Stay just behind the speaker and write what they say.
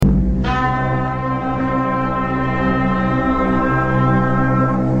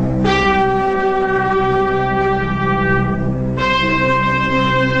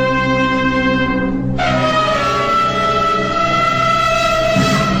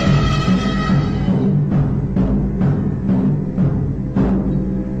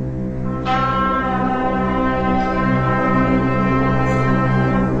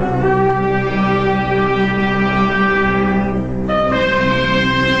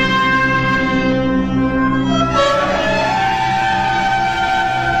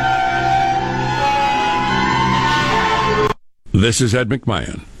This is Ed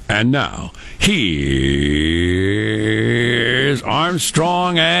McMahon. And now, here's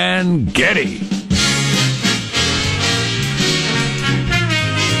Armstrong and Getty.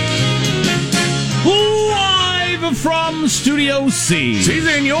 Live from Studio C. Si,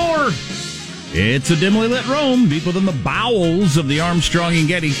 senor. It's a dimly lit room deep within the bowels of the Armstrong and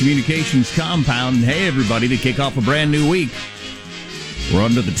Getty Communications compound. And hey, everybody, to kick off a brand new week, we're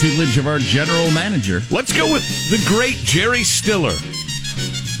under the tutelage of our general manager. Let's go with the great Jerry Stiller.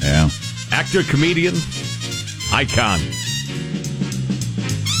 Yeah. Actor, comedian, icon.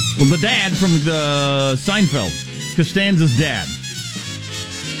 Well, the dad from the Seinfeld, Costanza's dad.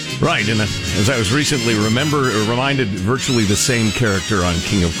 Right, and as I was recently reminded, virtually the same character on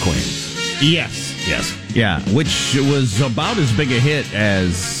King of Queens. Yes. Yes. Yeah, which was about as big a hit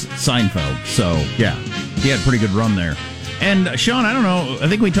as Seinfeld. So, yeah, he had a pretty good run there. And, Sean, I don't know, I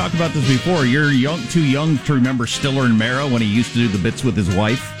think we talked about this before. You're too young to remember Stiller and Mara when he used to do the bits with his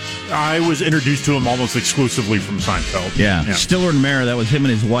wife. I was introduced to him almost exclusively from Seinfeld. Yeah. Stiller and Mara, that was him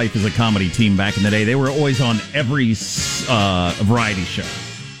and his wife as a comedy team back in the day. They were always on every variety show.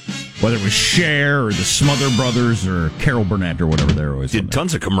 Whether it was Cher or the Smother Brothers or Carol Burnett or whatever, they were always Did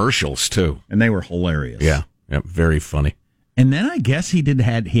tons of commercials, too. And they were hilarious. Yeah, very funny. And then I guess he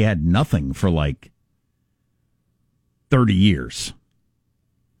had nothing for like 30 years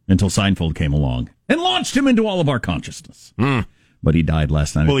until Seinfeld came along and launched him into all of our consciousness. But he died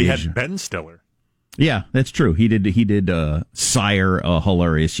last night. Well, he had Ben Stiller. Yeah, that's true. He did Sire, a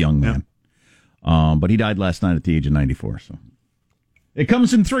hilarious young man. Yeah. But he died last night at the age of 94. So it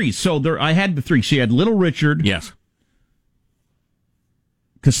comes in threes. So I had the three. She had Little Richard. Yes.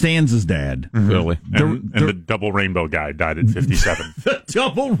 Costanza's dad. Really. And the Double Rainbow guy died at 57. The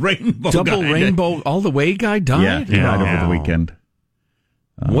Double Rainbow all the way guy died? Yeah, he died over the weekend.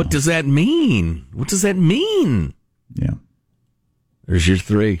 What does that mean? Yeah. There's your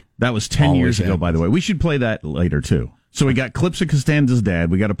three. That was 10 years ago, by the way. We should play that later, too. So we got clips of Costanza's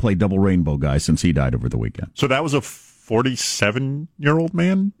dad. We got to play Double Rainbow guy since he died over the weekend. So that was a 47-year-old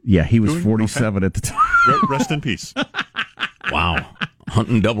man? Yeah, he was 47 at the time. Rest in peace. Wow.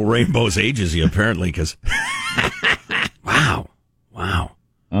 Hunting Double Rainbows ages you, apparently, because... Wow.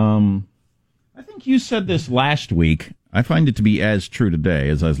 I think you said this last week. I find it to be as true today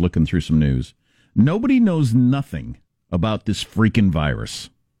as I was looking through some news. Nobody knows nothing about this freaking virus.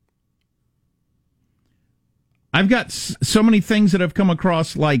 I've got so many things that I've come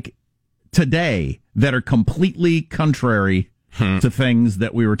across, like today, that are completely contrary to things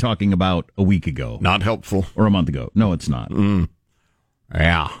that we were talking about a week ago. Not helpful. Or a month ago. No, it's not.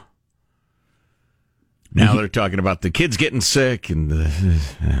 Yeah. Now they're talking about the kids getting sick and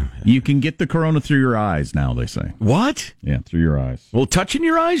you can get the corona through your eyes now, they say. What? Yeah, through your eyes. Well, touching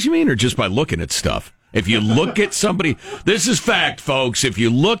your eyes, you mean, or just by looking at stuff? If you look at somebody, this is fact, folks. If you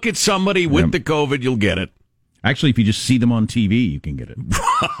look at somebody with the COVID, you'll get it. Actually, if you just see them on TV, you can get it.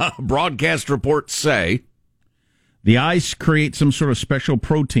 Broadcast reports say the eyes create some sort of special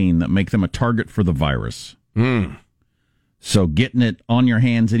protein that make them a target for the virus. So getting it on your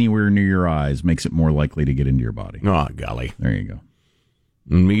hands anywhere near your eyes makes it more likely to get into your body. Oh, golly. There you go.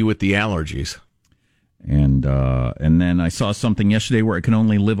 Me with the allergies. And then I saw something yesterday where it can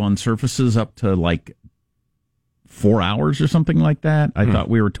only live on surfaces up to like 4 hours or something like that. I thought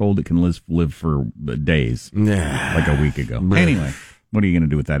we were told it can live for days, like a week ago. Anyway, what are you going to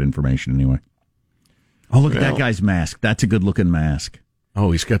do with that information anyway? Oh, look at that guy's mask. That's a good-looking mask.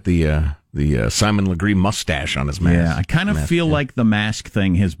 Oh, he's got the Simon Legree mustache on his mask. Yeah, I kind of feel like the mask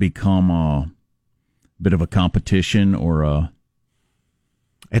thing has become a bit of a competition or a...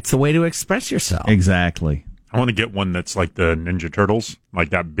 It's a way to express yourself. Exactly. I want to get one that's like the Ninja Turtles, like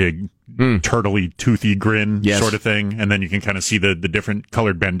that big, turtley, toothy grin sort of thing. And then you can kind of see the different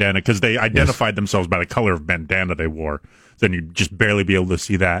colored bandana, because they identified themselves by the color of bandana they wore. Then you'd just barely be able to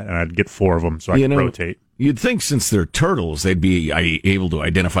see that, and I'd get 4 of them so I could rotate. You'd think since they're turtles, they'd be able to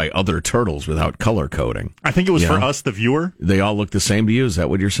identify other turtles without color coding. I think it was for us, the viewer. They all look the same to you? Is that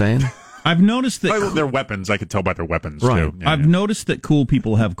what you're saying? I've noticed that... Their weapons, I could tell by their weapons, right. too. Yeah, I've noticed that cool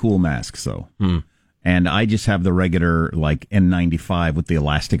people have cool masks, though. And I just have the regular, like, N95 with the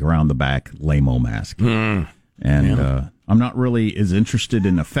elastic around the back, lame-o mask. And I'm not really as interested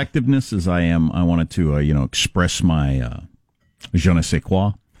in effectiveness as I wanted to, express my je ne sais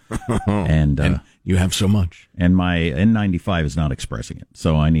quoi. And you have so much. And my N95 is not expressing it,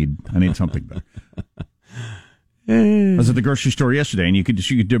 so I need something better. I was at the grocery store yesterday, and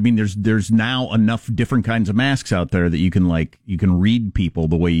there's now enough different kinds of masks out there that you can read people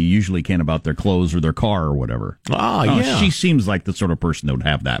the way you usually can about their clothes or their car or whatever. Yeah. She seems like the sort of person that would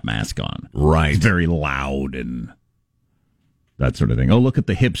have that mask on. Right. It's very loud and that sort of thing. Oh, look at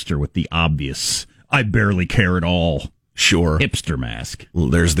the hipster with the obvious, I barely care at all. Sure. Hipster mask. Well,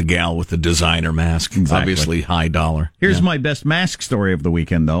 there's the gal with the designer mask. Exactly. Obviously high dollar. Here's my best mask story of the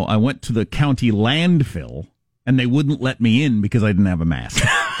weekend, though. I went to the county landfill, and they wouldn't let me in because I didn't have a mask.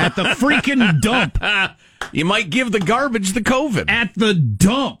 At the freaking dump. You might give the garbage the COVID. At the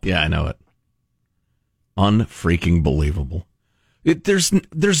dump. Yeah, I know it. Unfreaking believable.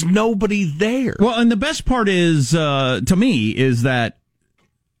 There's nobody there. Well, and the best part is, to me, is that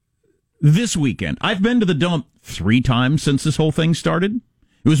this weekend, I've been to the dump 3 times since this whole thing started.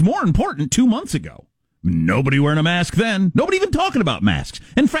 It was more important 2 months ago. Nobody wearing a mask then. Nobody even talking about masks.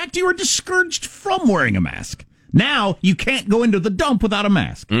 In fact, you were discouraged from wearing a mask. Now, you can't go into the dump without a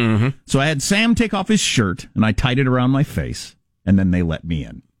mask. Mm-hmm. So I had Sam take off his shirt, and I tied it around my face, and then they let me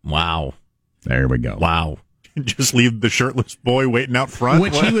in. Wow. There we go. Wow. Just leave the shirtless boy waiting out front?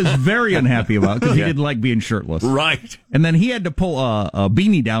 Which he was very unhappy about because he didn't like being shirtless. Right. And then he had to pull a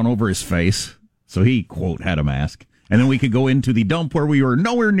beanie down over his face, so he, quote, had a mask. And then we could go into the dump where we were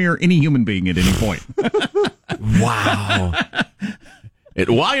nowhere near any human being at any point. Wow.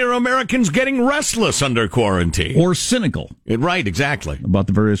 Why are Americans getting restless under quarantine? Or cynical. Right, exactly. About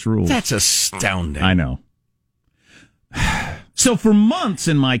the various rules. That's astounding. I know. So for months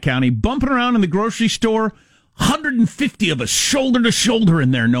in my county, bumping around in the grocery store, 150 of us shoulder to shoulder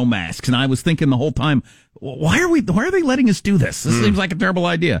in there, no masks. And I was thinking the whole time, why are they letting us do this? This seems like a terrible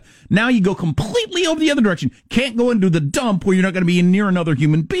idea. Now you go completely over the other direction. Can't go into the dump where you're not going to be near another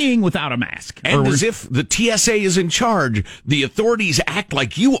human being without a mask. And as if the TSA is in charge, the authorities act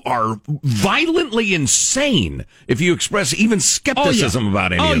like you are violently insane if you express even skepticism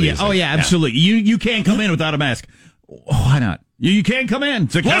about any of these things. Oh, yeah, absolutely. You can't come in without a mask. Why not? You can't come in.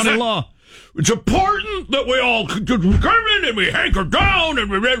 It's a county law. It's important that we all come in and we hanker down and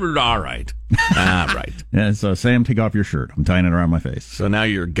we... All right. All right. Yeah, so Sam, take off your shirt. I'm tying it around my face. So now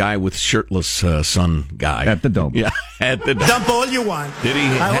you're a guy with shirtless son guy. At the dump. Yeah, at the dump. Dump all you want. Did he?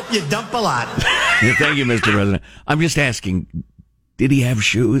 I hope you dump a lot. Yeah, thank you, Mr. President. I'm just asking, did he have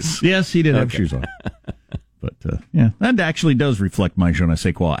shoes? Yes, he did have shoes on. But, yeah, that actually does reflect my je ne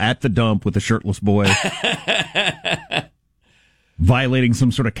sais quoi. At the dump with a shirtless boy. Violating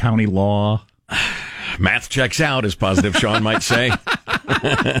some sort of county law. Math checks out, as Positive Sean might say.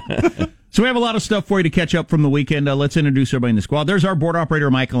 So we have a lot of stuff for you to catch up from the weekend. Let's introduce everybody in the squad. There's our board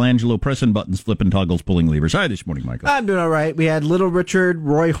operator, Michelangelo, pressing buttons, flipping toggles, pulling levers. Hi this morning, Michael. I'm doing all right. We had Little Richard,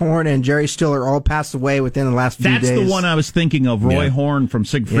 Roy Horn, and Jerry Stiller all passed away within the last few days. That's the one I was thinking of, Roy Horn from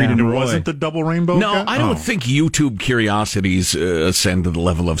Siegfried and Roy. Wasn't the double rainbow No, guy? I don't think YouTube curiosities ascend to the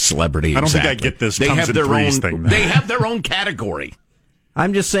level of celebrity. I don't think I exactly. get this They comes have in their threes own. thing. They have their own category.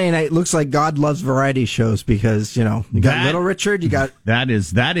 I'm just saying it looks like God loves variety shows because, you got Little Richard, you got...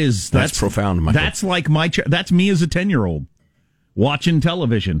 That's profound, Michael. That's like that's me as a 10-year-old watching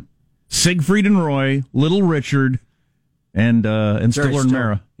television. Siegfried and Roy, Little Richard, and Stiller and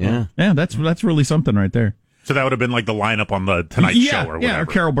Mara. Yeah. Yeah, that's really something right there. So that would have been like the lineup on the Tonight Show or whatever. Yeah, or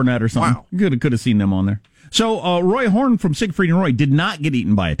Carol Burnett or something. Wow. Could have seen them on there. So Roy Horn from Siegfried and Roy did not get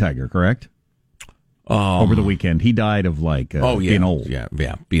eaten by a tiger, correct? Over the weekend. He died of being old.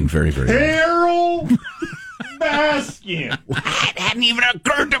 Yeah, being very, very old. Harold Baskin. That hadn't even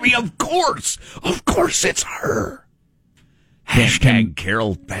occurred to me. Of course it's her. Hashtag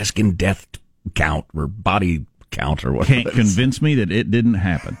Carol Baskin death count or body count or whatever. Can't convince me that it didn't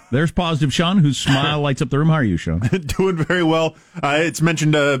happen. There's Positive Sean, whose smile lights up the room. How are you, Sean? Doing very well. It's been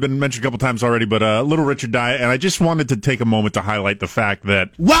mentioned a couple times already, but Little Richard died, and I just wanted to take a moment to highlight the fact that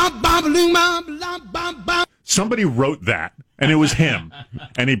somebody wrote that, and it was him,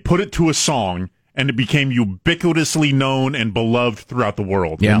 and he put it to a song, and it became ubiquitously known and beloved throughout the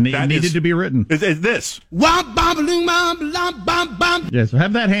world. Yeah, it needed to be written. It's this. Yeah, so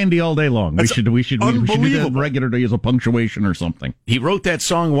have that handy all day long. We should do that regularly as a punctuation or something. He wrote that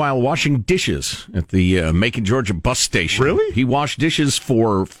song while washing dishes at the Macon, Georgia bus station. Really? He washed dishes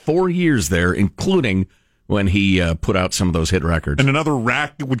for 4 years there, including when he put out some of those hit records. And another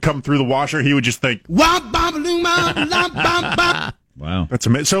rat would come through the washer, he would just think, Wow. That's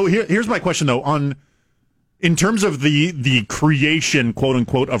amazing. So here's my question, though. In terms of the creation, quote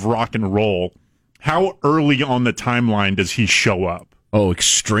unquote, of rock and roll, how early on the timeline does he show up? Oh,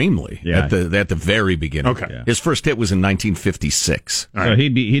 extremely. Yeah. At the very beginning. Okay. Yeah. His first hit was in 1956. All So right.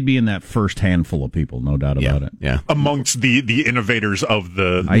 he'd be in that first handful of people, no doubt about it. Yeah. Amongst the innovators of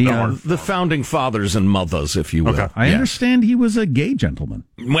the art. The founding fathers and mothers, if you will. Okay. I understand he was a gay gentleman.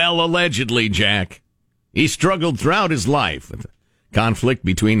 Well, allegedly, Jack. He struggled throughout his life with conflict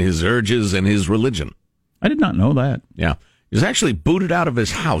between his urges and his religion. I did not know that. Yeah. He was actually booted out of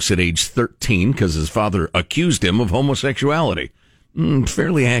his house at age 13 because his father accused him of homosexuality.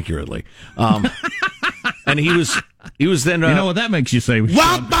 fairly accurately. And he was then. You know what that makes you say? He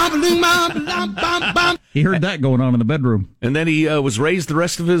heard that going on in the bedroom. And then he was raised the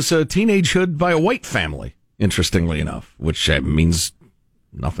rest of his teenagehood by a white family, interestingly enough, which means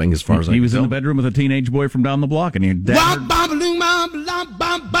nothing as far as I can tell. He was in the bedroom with a teenage boy from down the block, and he had that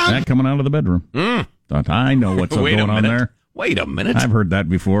coming out of the bedroom. Thought, I know what's going on there. Wait a minute. I've heard that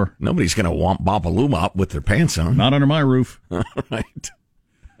before. Nobody's going to Whop Bop a Loo Bop with their pants on. Not under my roof. All right.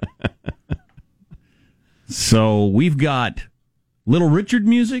 So we've got Little Richard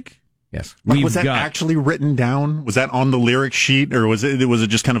music. Yes. Was that actually written down? Was that on the lyric sheet, or was it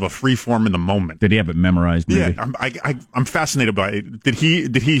just kind of a free form in the moment? Did he have it memorized? Maybe? Yeah, I'm fascinated by it. Did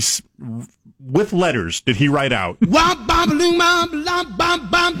he with letters? Did he write out?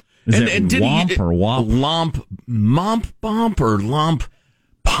 Is it Womp or Wop? Lomp, Momp, Bomp, or Lomp,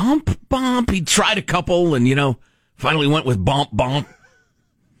 Pomp, Bomp. He tried a couple, and finally went with Bomp, Bomp.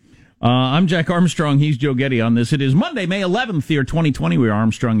 I'm Jack Armstrong. He's Joe Getty on this. It is Monday, May 11th, year 2020. We are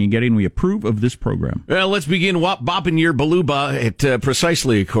Armstrong and Getty, and we approve of this program. Well, let's begin Whop Bopping your Balooba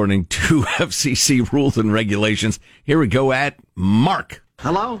precisely according to FCC rules and regulations. Here we go at Mark.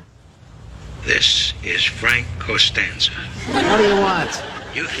 Hello? This is Frank Costanza. What do you want?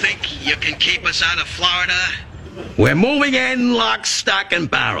 You think you can keep us out of Florida? We're moving in lock, stock, and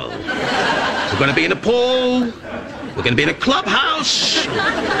barrel. We're going to be in the pool. We're going to be in a clubhouse. We're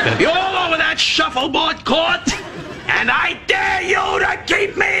going to be all over that shuffleboard court. And I dare you to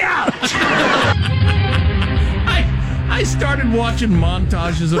keep me out. I started watching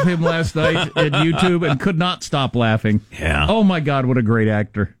montages of him last night at YouTube and could not stop laughing. Yeah. Oh, my God, what a great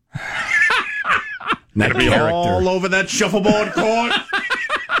actor. That be all over that shuffleboard court.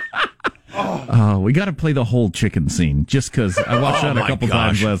 We got to play the whole chicken scene just because I watched that a couple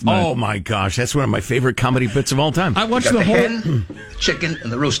times last night. Oh, my gosh. That's one of my favorite comedy bits of all time. I watched the whole... hen, the chicken,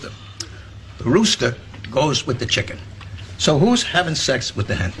 and the rooster. The rooster goes with the chicken. So who's having sex with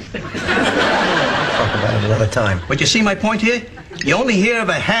the hen? Talk about it another time. But you see my point here? You only hear of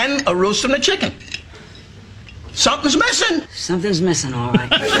a hen, a rooster, and a chicken. Something's missing. Something's missing, all right.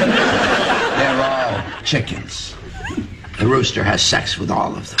 They're all chickens. The rooster has sex with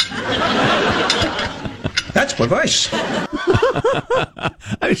all of them. That's perverse. I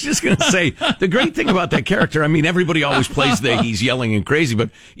was just going to say, the great thing about that character, I mean, everybody always plays he's yelling and crazy, but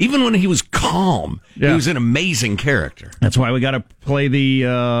even when he was calm, he was an amazing character. That's why we got to play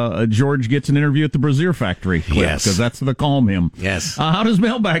the George gets an interview at the Brazier factory clip, yes, because that's the calm him. Yes. How does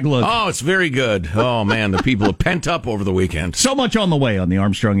mailbag look? Oh, it's very good. Oh, man, the people are pent up over the weekend. So much on the way on the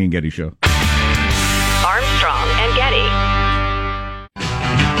Armstrong and Getty Show. Armstrong and Getty.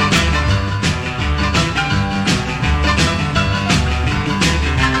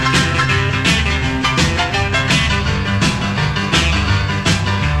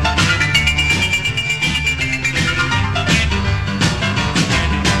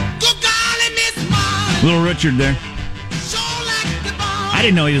 Little Richard there. I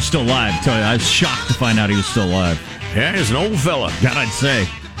didn't know he was still alive. Tell you, I was shocked to find out he was still alive. Yeah, he's an old fella. God, I'd say.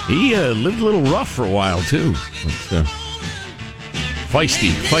 He lived a little rough for a while, too. But,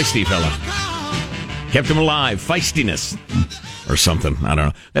 feisty fella. Kept him alive. Feistiness. Or something. I don't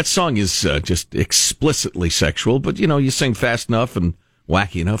know. That song is just explicitly sexual, but, you sing fast enough and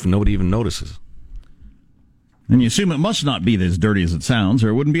wacky enough and nobody even notices. And you assume it must not be as dirty as it sounds, or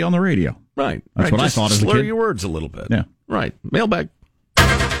it wouldn't be on the radio. Right. That's what just I thought as a kid. Slur your words a little bit. Yeah. Right. Mailbag.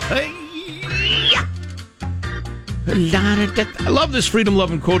 Hey. I love this freedom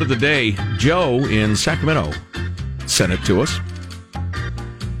loving quote of the day. Joe in Sacramento sent it to us.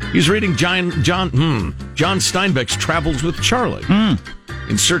 He's reading John Steinbeck's Travels with Charlie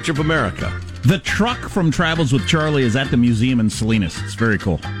in Search of America. The truck from Travels with Charlie is at the museum in Salinas. It's very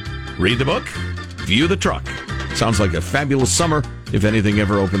cool. Read the book, view the truck. Sounds like a fabulous summer if anything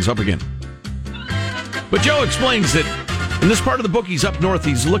ever opens up again. But Joe explains that in this part of the book, he's up north.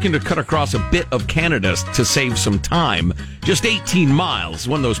 He's looking to cut across a bit of Canada to save some time. Just 18 miles,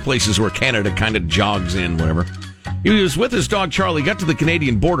 one of those places where Canada kind of jogs in, whatever. He was with his dog, Charlie, got to the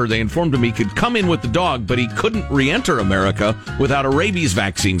Canadian border. They informed him he could come in with the dog, but he couldn't re-enter America without a rabies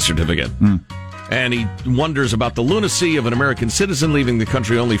vaccine certificate. And he wonders about the lunacy of an American citizen leaving the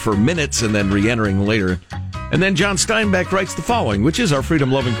country only for minutes and then re-entering later. And then John Steinbeck writes the following, which is our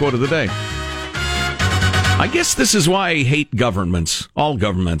freedom-loving quote of the day. I guess this is why I hate governments, all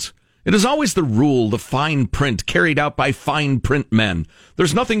governments. It is always the rule, the fine print, carried out by fine print men.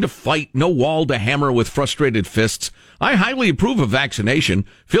 There's nothing to fight, no wall to hammer with frustrated fists. I highly approve of vaccination,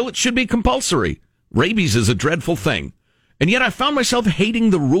 feel it should be compulsory. Rabies is a dreadful thing. And yet I found myself hating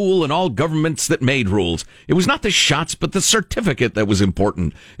the rule and all governments that made rules. It was not the shots, but the certificate that was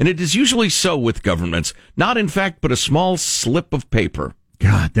important. And it is usually so with governments. Not in fact, but a small slip of paper.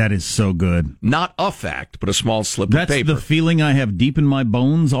 God, that is so good. Not a fact, but a small slip of paper. That's the feeling I have deep in my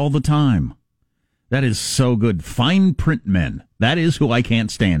bones all the time. That is so good. Fine print men. That is who I can't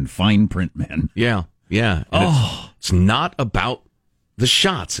stand. Fine print men. Yeah. It's not about the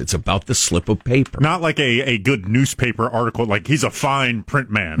shots. It's about the slip of paper. Not like a good newspaper article, like he's a fine print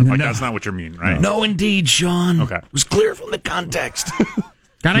man. Like, that's not what you mean, right? No, indeed, Sean. Okay. It was clear from the context.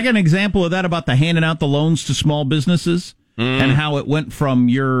 Can I get an example of that about the handing out the loans to small businesses? And how it went from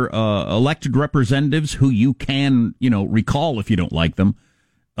your elected representatives, who you can, recall if you don't like them,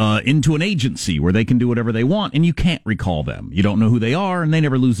 into an agency where they can do whatever they want, and you can't recall them. You don't know who they are, and they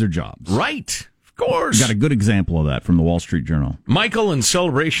never lose their jobs. Right. Of course. Got a good example of that from the Wall Street Journal. Michael, in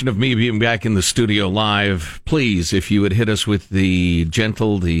celebration of me being back in the studio live, please, if you would hit us with the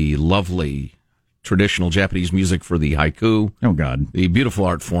gentle, the lovely, traditional Japanese music for the haiku. Oh, God. The beautiful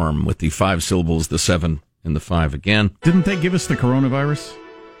art form with the 5 syllables, the 7 and the 5 again. Didn't they give us the coronavirus?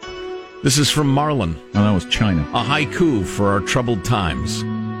 This is from Marlon. Oh, that was China. A haiku for our troubled times.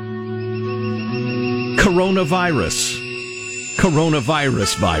 Coronavirus.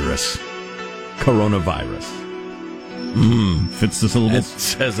 Coronavirus virus. Coronavirus. Fits the syllables. It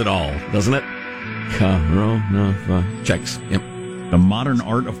says it all, doesn't it? Coronavirus. Checks. Yep. The modern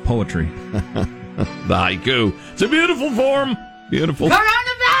art of poetry. The haiku. It's a beautiful form. Beautiful.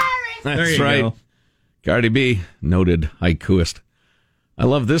 Coronavirus! That's There you right. go. Cardi B, noted haikuist. I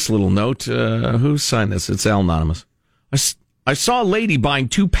love this little note. Who signed this? It's anonymous. I saw a lady buying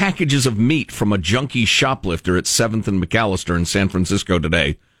 2 packages of meat from a junkie shoplifter at 7th and McAllister in San Francisco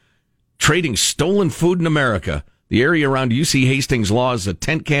today. Trading stolen food in America. The area around UC Hastings Law is a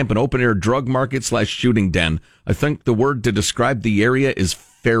tent camp and open-air drug market / shooting den. I think the word to describe the area is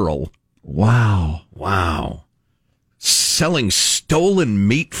feral. Wow. Selling stolen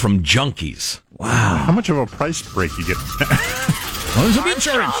meat from junkies. Wow. How much of a price break you get?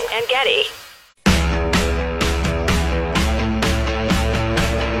 Armstrong and Getty.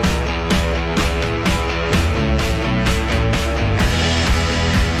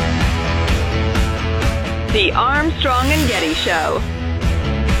 The Armstrong and Getty Show.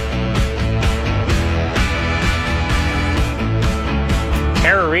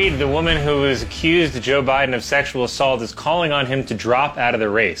 Tara Reid, the woman who was accused of Joe Biden of sexual assault, is calling on him to drop out of the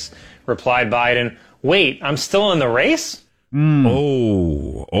race. Replied Biden, "Wait, I'm still in the race?"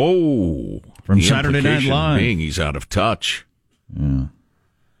 Oh. From The Saturday Night implication Live. being he's out of touch. Yeah.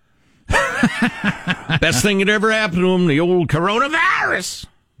 Best thing that ever happened to him, the old coronavirus.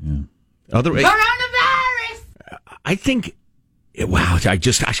 Yeah. Coronavirus! I think, wow, I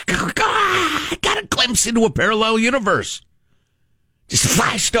got a glimpse into a parallel universe. Just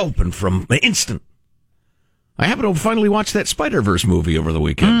flashed open from the instant. I happened to finally watch that Spider-Verse movie over the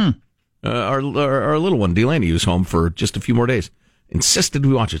weekend. Our little one, Delaney, was home for just a few more days. Insisted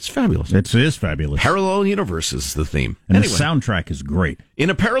we watch it. It's fabulous. It is fabulous. Parallel universe is the theme. And anyway, the soundtrack is great. in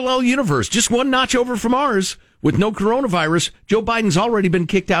a parallel universe, just one notch over from ours, with no coronavirus, Joe Biden's already been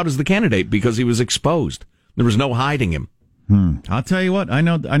kicked out as the candidate because he was exposed. There was no hiding him. I'll tell you what, I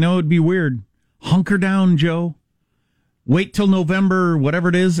know it'd be weird. Hunker down, Joe. Wait till November, whatever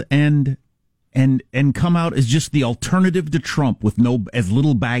it is, and come out as just the alternative to Trump with as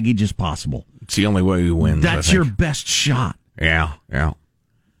little baggage as possible. It's the only way he wins. That's your best shot. Yeah.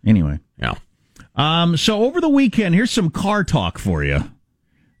 Anyway. Yeah. So over the weekend, here's some car talk for you.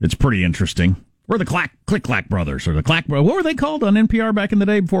 It's pretty interesting. We're the Click Clack Brothers, or the Clack Brothers. What were they called on NPR back in the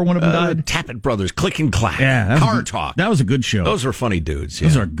day before one of them died? Tappet Brothers, Click and Clack. Yeah. Car Talk. That was a good show. Those are funny dudes. Yeah.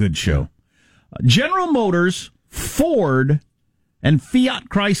 Those are a good show. General Motors, Ford, and Fiat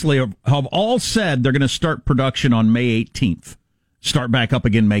Chrysler have all said they're going to start production on May 18th. Start back up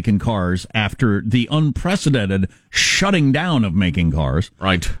again making cars after the unprecedented shutting down of making cars.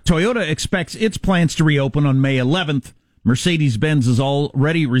 Right. Toyota expects its plants to reopen on May 11th. Mercedes-Benz has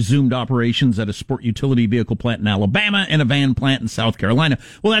already resumed operations at a sport utility vehicle plant in Alabama and a van plant in South Carolina.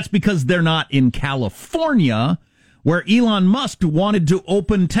 Well, that's because they're not in California, where Elon Musk wanted to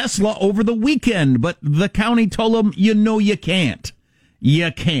open Tesla over the weekend, but the county told him, you can't.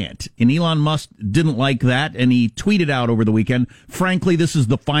 You can't. And Elon Musk didn't like that, and he tweeted out over the weekend, frankly, this is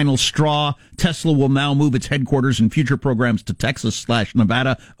the final straw. Tesla will now move its headquarters and future programs to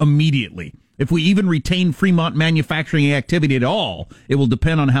Texas/Nevada immediately. If we even retain Fremont manufacturing activity at all, it will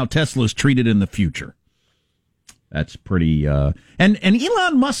depend on how Tesla is treated in the future. That's pretty, and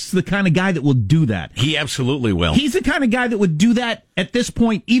Elon Musk's the kind of guy that will do that. He absolutely will. He's the kind of guy that would do that at this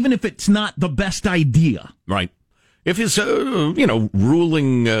point, even if it's not the best idea. Right. If his,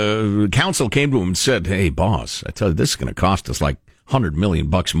 ruling council came to him and said, "Hey, boss, I tell you, this is going to cost us like $100 million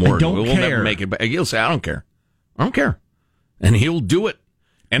more. We'll never make it back," he'll say, "I don't care. I don't care," and he'll do it.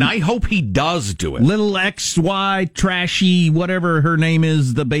 And I hope he does do it. Little XY trashy, whatever her name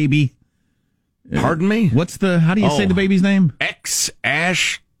is, the baby. Pardon me? How do you say the baby's name?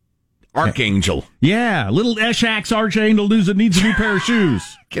 Ash Archangel. Yeah, little Ash Archangel needs a new pair of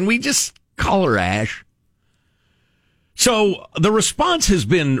shoes. Can we just call her Ash? So the response has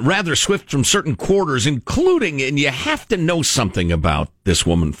been rather swift from certain quarters, including, and you have to know something about this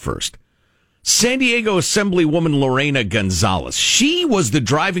woman first, San Diego Assemblywoman Lorena Gonzalez. She was the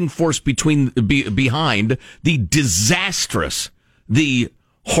driving force behind the disastrous, the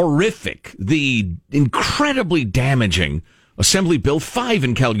horrific, the incredibly damaging Assembly Bill 5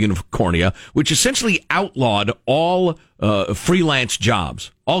 in California, which essentially outlawed all freelance jobs,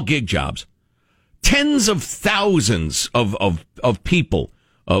 all gig jobs. Tens of thousands of people,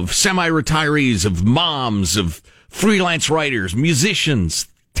 of semi-retirees, of moms, of freelance writers, musicians,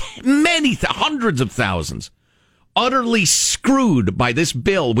 hundreds of thousands, utterly screwed by this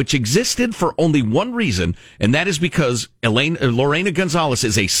bill, which existed for only one reason, and that is because Lorena Gonzalez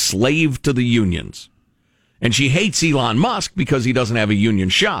is a slave to the unions. And she hates Elon Musk because he doesn't have a union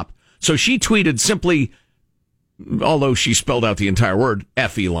shop. So she tweeted simply, although she spelled out the entire word,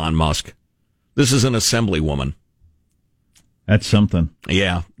 F Elon Musk. This is an assemblywoman. That's something.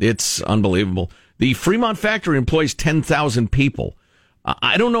 Yeah, it's unbelievable. The Fremont factory employs 10,000 people.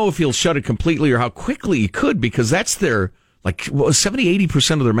 I don't know if he'll shut it completely or how quickly he could, because that's their,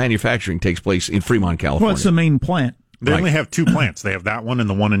 70-80% of their manufacturing takes place in Fremont, California. Well, it's the main plant. They only have two plants. They have that one and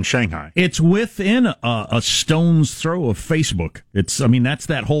the one in Shanghai. It's within a stone's throw of Facebook. That's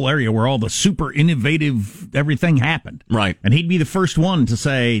that whole area where all the super innovative everything happened. Right. And he'd be the first one to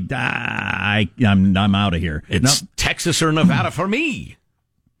say, I'm out of here. It's Texas or Nevada for me.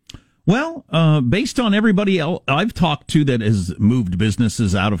 Well, based on everybody else I've talked to that has moved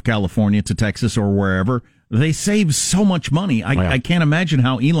businesses out of California to Texas or wherever, they save so much money. I can't imagine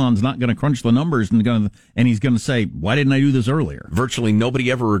how Elon's not going to crunch the numbers and he's going to say, "Why didn't I do this earlier?" Virtually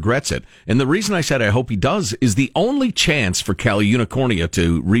nobody ever regrets it. And the reason I said I hope he does is the only chance for California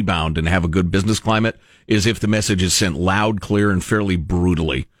to rebound and have a good business climate is if the message is sent loud, clear, and fairly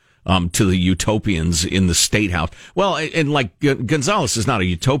brutally to the utopians in the state house. Well, and Gonzalez is not a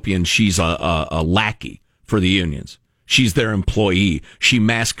utopian. She's a lackey for the unions. She's their employee. She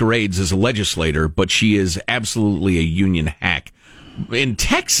masquerades as a legislator, but she is absolutely a union hack. In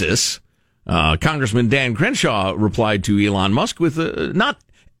Texas, Congressman Dan Crenshaw replied to Elon Musk with not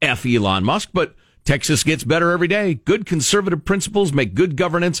F Elon Musk, but Texas gets better every day. Good conservative principles make good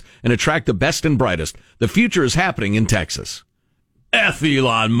governance and attract the best and brightest. The future is happening in Texas. F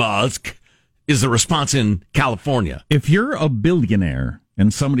Elon Musk is the response in California. If you're a billionaire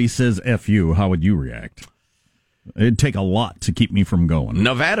and somebody says F you, how would you react? It'd take a lot to keep me from going.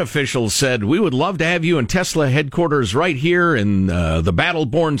 Nevada officials said, "We would love to have you in Tesla headquarters right here in the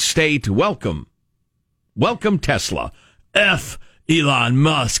battle-born state. Welcome. Welcome, Tesla. F Elon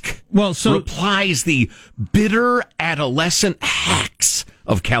Musk." Well, so replies the bitter adolescent hacks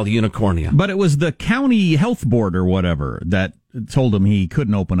of California. But it was the county health board or whatever that told him he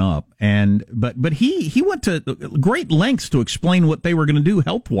couldn't open up, but he went to great lengths to explain what they were going to do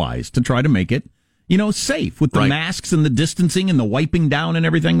health-wise to try to make it safe with the masks and the distancing and the wiping down and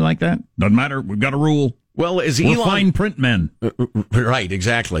everything like that. Doesn't matter. We've got a rule. Well, as We're fine print men. Right,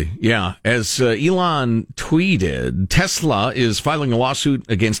 exactly. Yeah. As Elon tweeted, Tesla is filing a lawsuit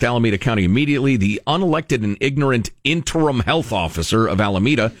against Alameda County immediately. The unelected and ignorant interim health officer of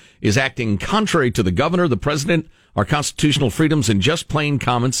Alameda is acting contrary to the governor, the president, our constitutional freedoms, and just plain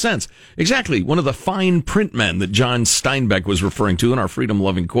common sense. Exactly. One of the fine print men that John Steinbeck was referring to in our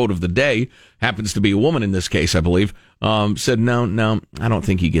freedom-loving quote of the day, happens to be a woman in this case, I believe, said, no, I don't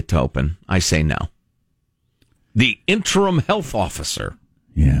think you get to open. I say no. The interim health officer.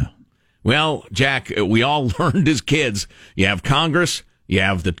 Yeah. Well, Jack, we all learned as kids, you have Congress, you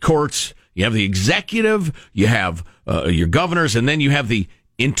have the courts, you have the executive, you have your governors, and then you have the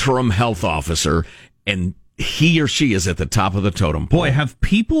interim health officer, and he or she is at the top of the totem pole. Boy, have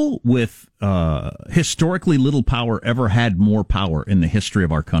people with historically little power ever had more power in the history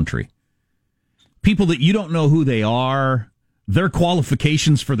of our country? People that you don't know who they are, their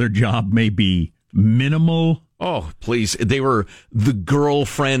qualifications for their job may be minimal. Oh, please. They were the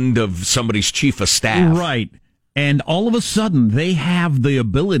girlfriend of somebody's chief of staff. Right. And all of a sudden, they have the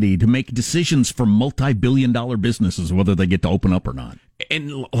ability to make decisions for multi-billion-dollar businesses, whether they get to open up or not.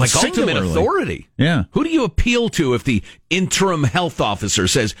 And like Singularly. ultimate authority. Yeah. Who do you appeal to if the interim health officer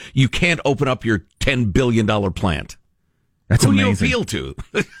says you can't open up your $10 billion plant? That's Who amazing. do you appeal to?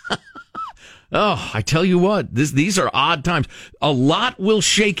 Oh, I tell you what, these are odd times. A lot will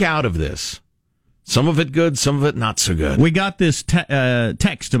shake out of this. Some of it good, some of it not so good. We got this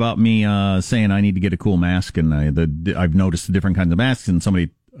text about me saying I need to get a cool mask, and I've noticed the different kinds of masks, and somebody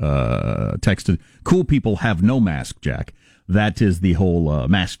texted, cool people have no mask, Jack. That is the whole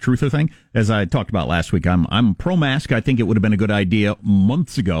mask truther thing. As I talked about last week, I'm pro-mask. I think it would have been a good idea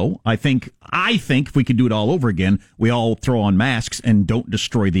months ago. I think if we could do it all over again, we all throw on masks and don't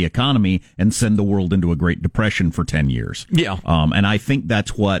destroy the economy and send the world into a Great Depression for 10 years. Yeah. And I think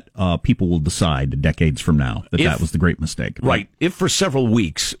that's what people will decide decades from now, that was the great mistake. Right. If for several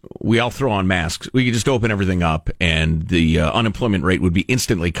weeks we all throw on masks, we could just open everything up and the unemployment rate would be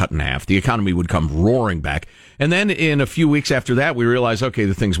instantly cut in half. The economy would come roaring back. And then in a few weeks after that, we realize, okay,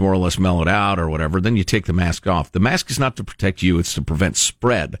 the thing's more or less mellowed out or whatever. Then you take the mask off. The mask is not to protect you. It's to prevent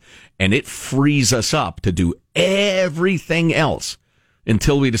spread. And it frees us up to do everything else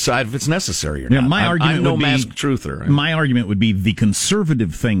until we decide if it's necessary or not. My argument I'm no would be, mask truther. My argument would be the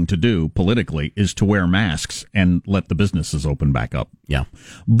conservative thing to do politically is to wear masks and let the businesses open back up. Yeah.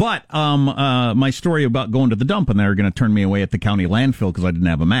 But my story about going to the dump and they're going to turn me away at the county landfill because I didn't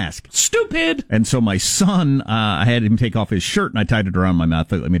have a mask. Stupid. And so my son, I had him take off his shirt and I tied it around my mouth.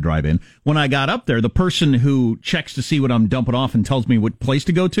 They let me drive in. When I got up there, the person who checks to see what I'm dumping off and tells me what place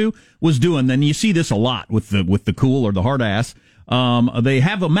to go to was doing. Then you see this a lot with the cool or the hard ass. They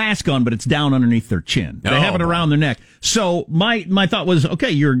have a mask on, but it's down underneath their chin. They have it around their neck. So my thought was,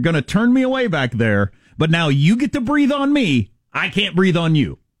 okay, you're going to turn me away back there, but now you get to breathe on me. I can't breathe on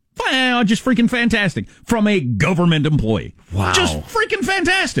you. Well, just freaking fantastic from a government employee. Wow. Just freaking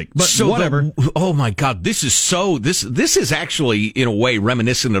fantastic. But so whatever. Oh my God. This is actually in a way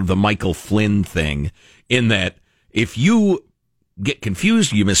reminiscent of the Michael Flynn thing in that if you get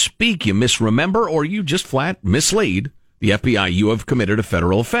confused, you misspeak, you misremember, or you just flat mislead the FBI, you have committed a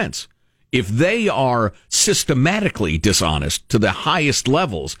federal offense. If they are systematically dishonest to the highest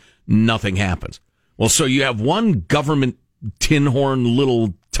levels, nothing happens. Well, so you have one government tin horn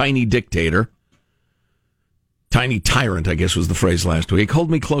little tiny dictator, tiny tyrant, I guess was the phrase last week. Hold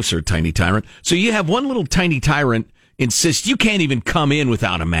me closer, tiny tyrant. So you have one little tiny tyrant insist you can't even come in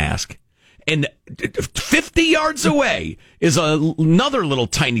without a mask. And 50 yards away is another little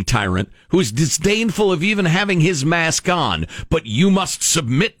tiny tyrant who is disdainful of even having his mask on, but you must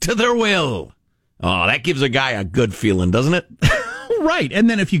submit to their will. Oh, that gives a guy a good feeling, doesn't it? Right.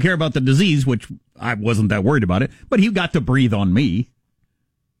 And then if you care about the disease, which I wasn't that worried about it, but he got to breathe on me.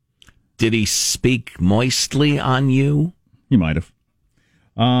 Did he speak moistly on you? He might have.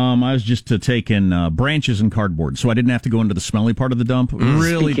 I was just taking branches and cardboard, so I didn't have to go into the smelly part of the dump.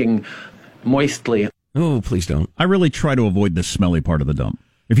 Really. Speaking moistly. Oh, please don't. I really try to avoid the smelly part of the dump.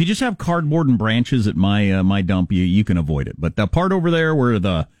 If you just have cardboard and branches at my dump, you can avoid it. But the part over there where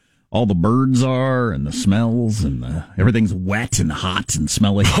all the birds are and the smells and everything's wet and hot and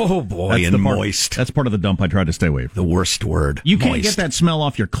smelly. Oh boy, and moist. That's part of the dump I try to stay away from. The worst word. You can't get that smell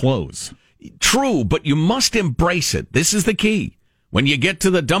off your clothes. True, but you must embrace it. This is the key. When you get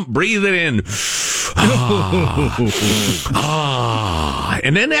to the dump, breathe it in.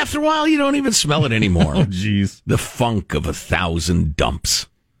 And then after a while, you don't even smell it anymore. Oh, jeez. The funk of 1,000 dumps.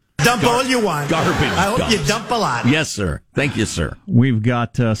 Dump all you want. Garbage I hope dumps. you dump a lot. Yes, sir. Thank you, sir. We've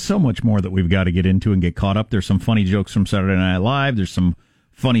got so much more that we've got to get into and get caught up. There's some funny jokes from Saturday Night Live. There's some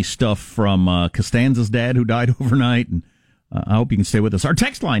funny stuff from Costanza's dad who died overnight. And I hope you can stay with us. Our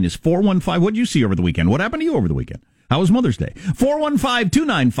text line is 415. What did you see over the weekend? What happened to you over the weekend? How was Mother's Day?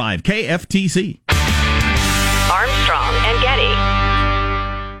 415-295-KFTC. Armstrong and Getty.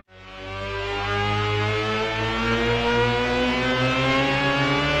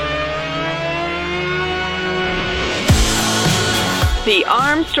 The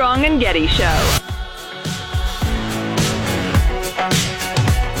Armstrong and Getty Show.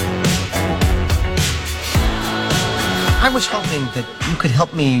 I was hoping that you could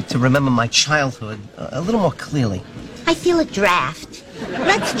help me to remember my childhood a little more clearly. I feel a draft.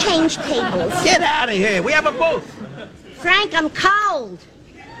 Let's change tables. Get out of here. We have a booth. Frank, I'm cold.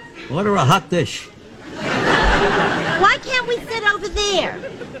 Order a hot dish. Why can't we sit over there?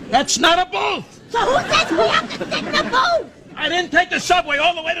 That's not a booth. So who says we have to sit in a booth? I didn't take the subway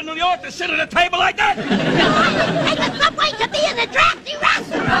all the way to New York to sit at a table like that. No, I didn't take the subway to be in a drafty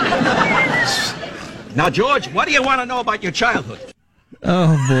restaurant. Now, George, what do you want to know about your childhood?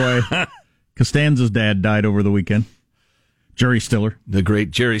 Oh, boy. Costanza's dad died over the weekend. Jerry Stiller. The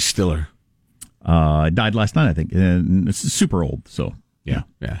great Jerry Stiller. Died last night, I think. And it's super old, so Yeah.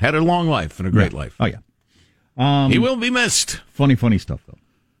 Had a long life and a great life. Oh, yeah. He will be missed. Funny stuff, though.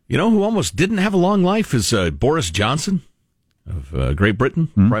 You know who almost didn't have a long life is Boris Johnson of Great Britain,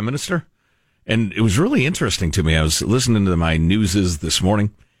 Prime Minister. And it was really interesting to me. I was listening to my newses this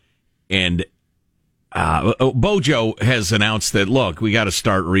morning, and Bojo has announced that, look, we got to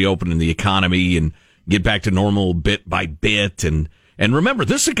start reopening the economy and get back to normal bit by bit. And remember,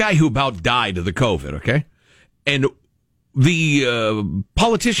 this is a guy who about died of the COVID, okay? And the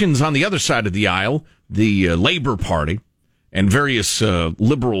politicians on the other side of the aisle, the Labour Party, and various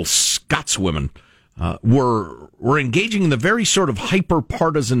liberal Scotswomen were engaging in the very sort of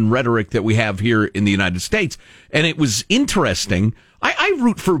hyper-partisan rhetoric that we have here in the United States. And it was interesting. I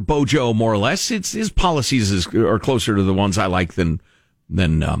root for Bojo more or less. His policies are closer to the ones I like than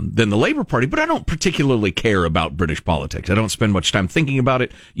the Labour Party, but I don't particularly care about British politics. I don't spend much time thinking about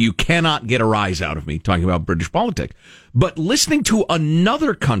it. You cannot get a rise out of me talking about British politics. But listening to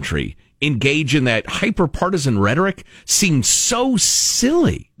another country engage in that hyper-partisan rhetoric seemed so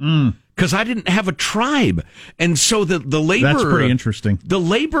silly. Because I didn't have a tribe. And so the Labour... That's pretty interesting. The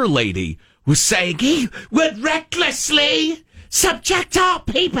Labour lady was saying he would recklessly subject our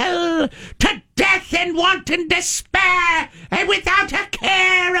people to death and want and despair and without a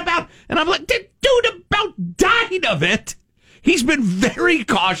care about... And I'm like, the dude about died of it. He's been very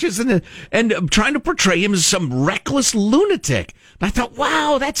cautious and trying to portray him as some reckless lunatic. And I thought,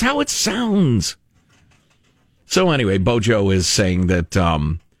 wow, that's how it sounds. So anyway, Bojo is saying that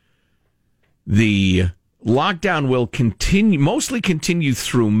the lockdown will mostly continue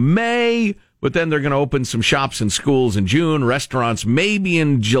through May, but then they're going to open some shops and schools in June, restaurants maybe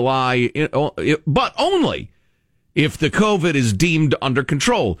in July, but only if the COVID is deemed under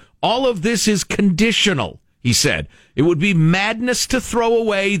control. All of this is conditional, he said. It would be madness to throw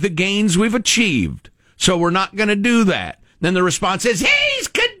away the gains we've achieved, so we're not going to do that. Then the response is, he's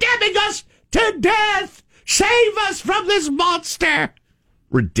condemning us to death! Save us from this monster!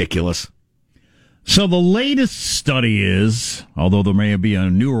 Ridiculous. So the latest study is, although there may be a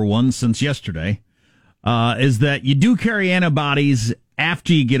newer one since yesterday, is that you do carry antibodies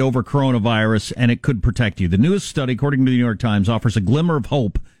after you get over coronavirus, and it could protect you. The newest study, according to the New York Times, offers a glimmer of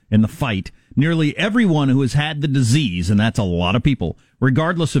hope in the fight. Nearly everyone who has had the disease, and that's a lot of people,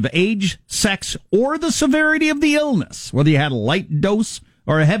 regardless of age, sex, or the severity of the illness, whether you had a light dose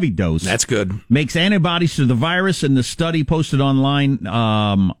or a heavy dose. That's good. Makes antibodies to the virus, and the study posted online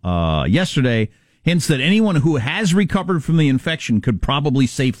yesterday hints that anyone who has recovered from the infection could probably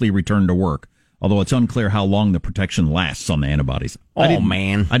safely return to work, although it's unclear how long the protection lasts on the antibodies. Oh,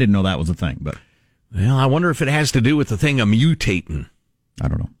 man. I didn't know that was a thing, but... Well, I wonder if it has to do with the thing of mutating. I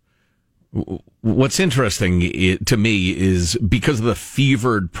don't know. What's interesting to me is because of the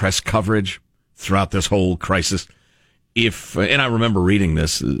fevered press coverage throughout this whole crisis, and I remember reading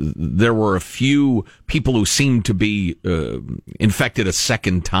this, there were a few people who seemed to be infected a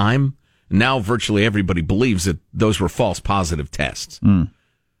second time. Now virtually everybody believes that those were false positive tests.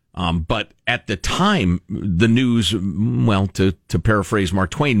 But at the time, the news, well, to paraphrase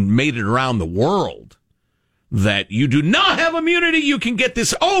Mark Twain, made it around the world that you do not have immunity. You can get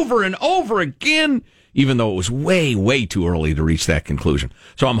this over and over again, even though it was way, way too early to reach that conclusion.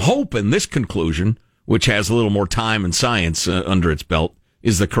 So I'm hoping this conclusion, which has a little more time and science under its belt,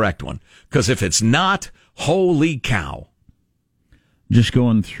 is the correct one. Because if it's not, holy cow. Just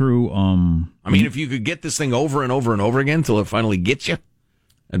going through... I mean, if you could get this thing over and over and over again until it finally gets you,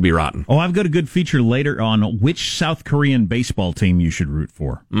 that'd be rotten. Oh, I've got a good feature later on which South Korean baseball team you should root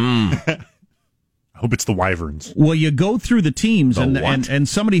for. I hope it's the Wyverns. Well, you go through the teams, and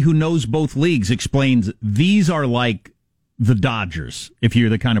somebody who knows both leagues explains these are like the Dodgers, if you're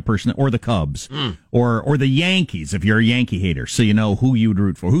the kind of person, or the Cubs, or the Yankees, if you're a Yankee hater, so you know who you'd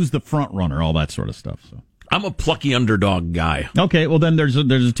root for, who's the front runner, all that sort of stuff. So I'm a plucky underdog guy. Okay, well then there's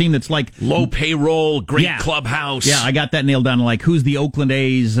a team that's like low payroll, great clubhouse. Yeah, I got that nailed down. Like who's the Oakland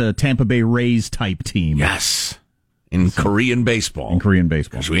A's, Tampa Bay Rays type team? Yes, in Korean baseball.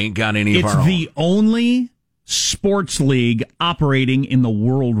 Because we ain't got any of our own. It's the only sports league operating in the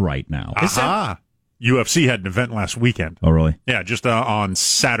world right now. UFC had an event last weekend. Oh, really? Yeah, just on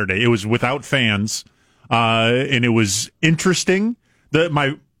Saturday. It was without fans, and it was interesting.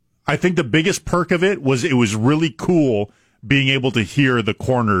 I think the biggest perk of it was really cool being able to hear the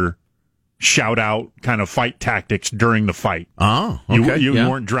corner shout out kind of fight tactics during the fight. Oh, okay. You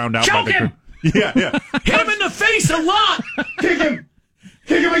weren't drowned out Choke by the... him! Yeah. Hit him in the face a lot! Kick him!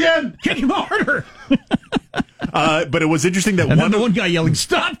 Kick him again! Kick him harder! But it was interesting that one guy yelling,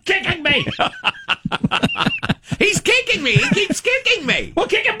 "Stop kicking me!" He's kicking me. He keeps kicking me. Well,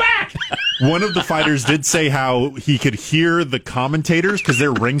 kick him back. One of the fighters did say how he could hear the commentators because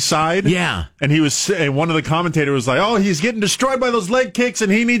they're ringside. Yeah. And one of the commentators was like, "Oh, he's getting destroyed by those leg kicks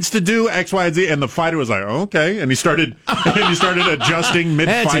and he needs to do X, Y, and Z." And the fighter was like, oh, "Okay." And he started adjusting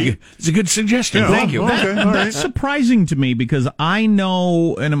mid-fight. It's a good suggestion. Thank you. That's surprising to me because I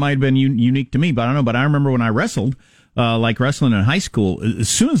know, and it might have been unique to me, but I don't know. But I remember when I wrestled, like wrestling in high school, as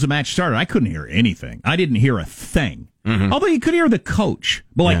soon as the match started, I couldn't hear anything. I didn't hear a thing. Mm-hmm. Although you could hear the coach,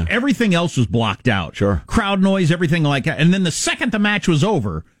 but everything else was blocked out. Sure. Crowd noise, everything like that. And then the second the match was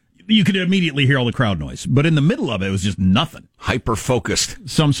over, you could immediately hear all the crowd noise. But in the middle of it was just nothing. Hyper-focused.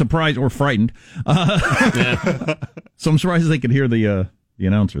 Some surprised or frightened. Some surprised they could hear the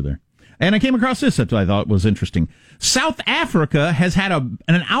announcer there. And I came across this that I thought was interesting. South Africa has had an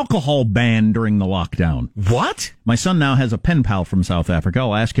alcohol ban during the lockdown. What? My son now has a pen pal from South Africa.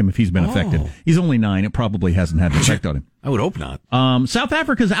 I'll ask him if he's been affected. He's only 9. It probably hasn't had an effect on him. I would hope not. South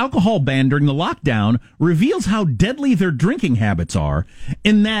Africa's alcohol ban during the lockdown reveals how deadly their drinking habits are,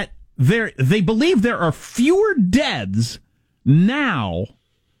 in that they believe there are fewer deaths now,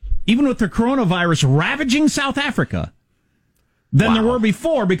 even with the coronavirus ravaging South Africa, than there were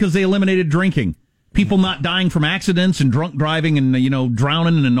before because they eliminated drinking. People not dying from accidents and drunk driving and,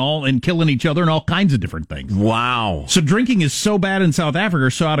 drowning and killing each other and all kinds of different things. Wow. So drinking is so bad in South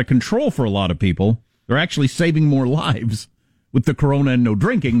Africa, so out of control for a lot of people. They're actually saving more lives with the corona and no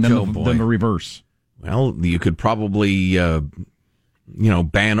drinking than the reverse. Well, you could probably,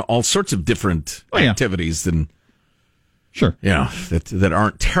 ban all sorts of different activities than... Sure. That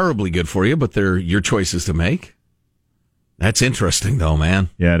aren't terribly good for you, but they're your choices to make. That's interesting, though, man.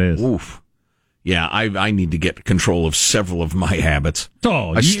 Yeah, it is. Oof. Yeah, I need to get control of several of my habits.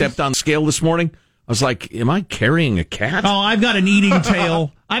 Oh, I stepped on scale this morning. I was like, am I carrying a cat? Oh, I've got an eating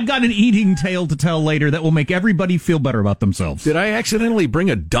tale. I've got an eating tale to tell later that will make everybody feel better about themselves. Did I accidentally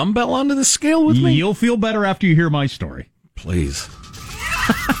bring a dumbbell onto the scale with me? You'll feel better after you hear my story. Please.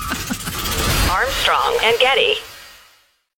 Armstrong and Getty.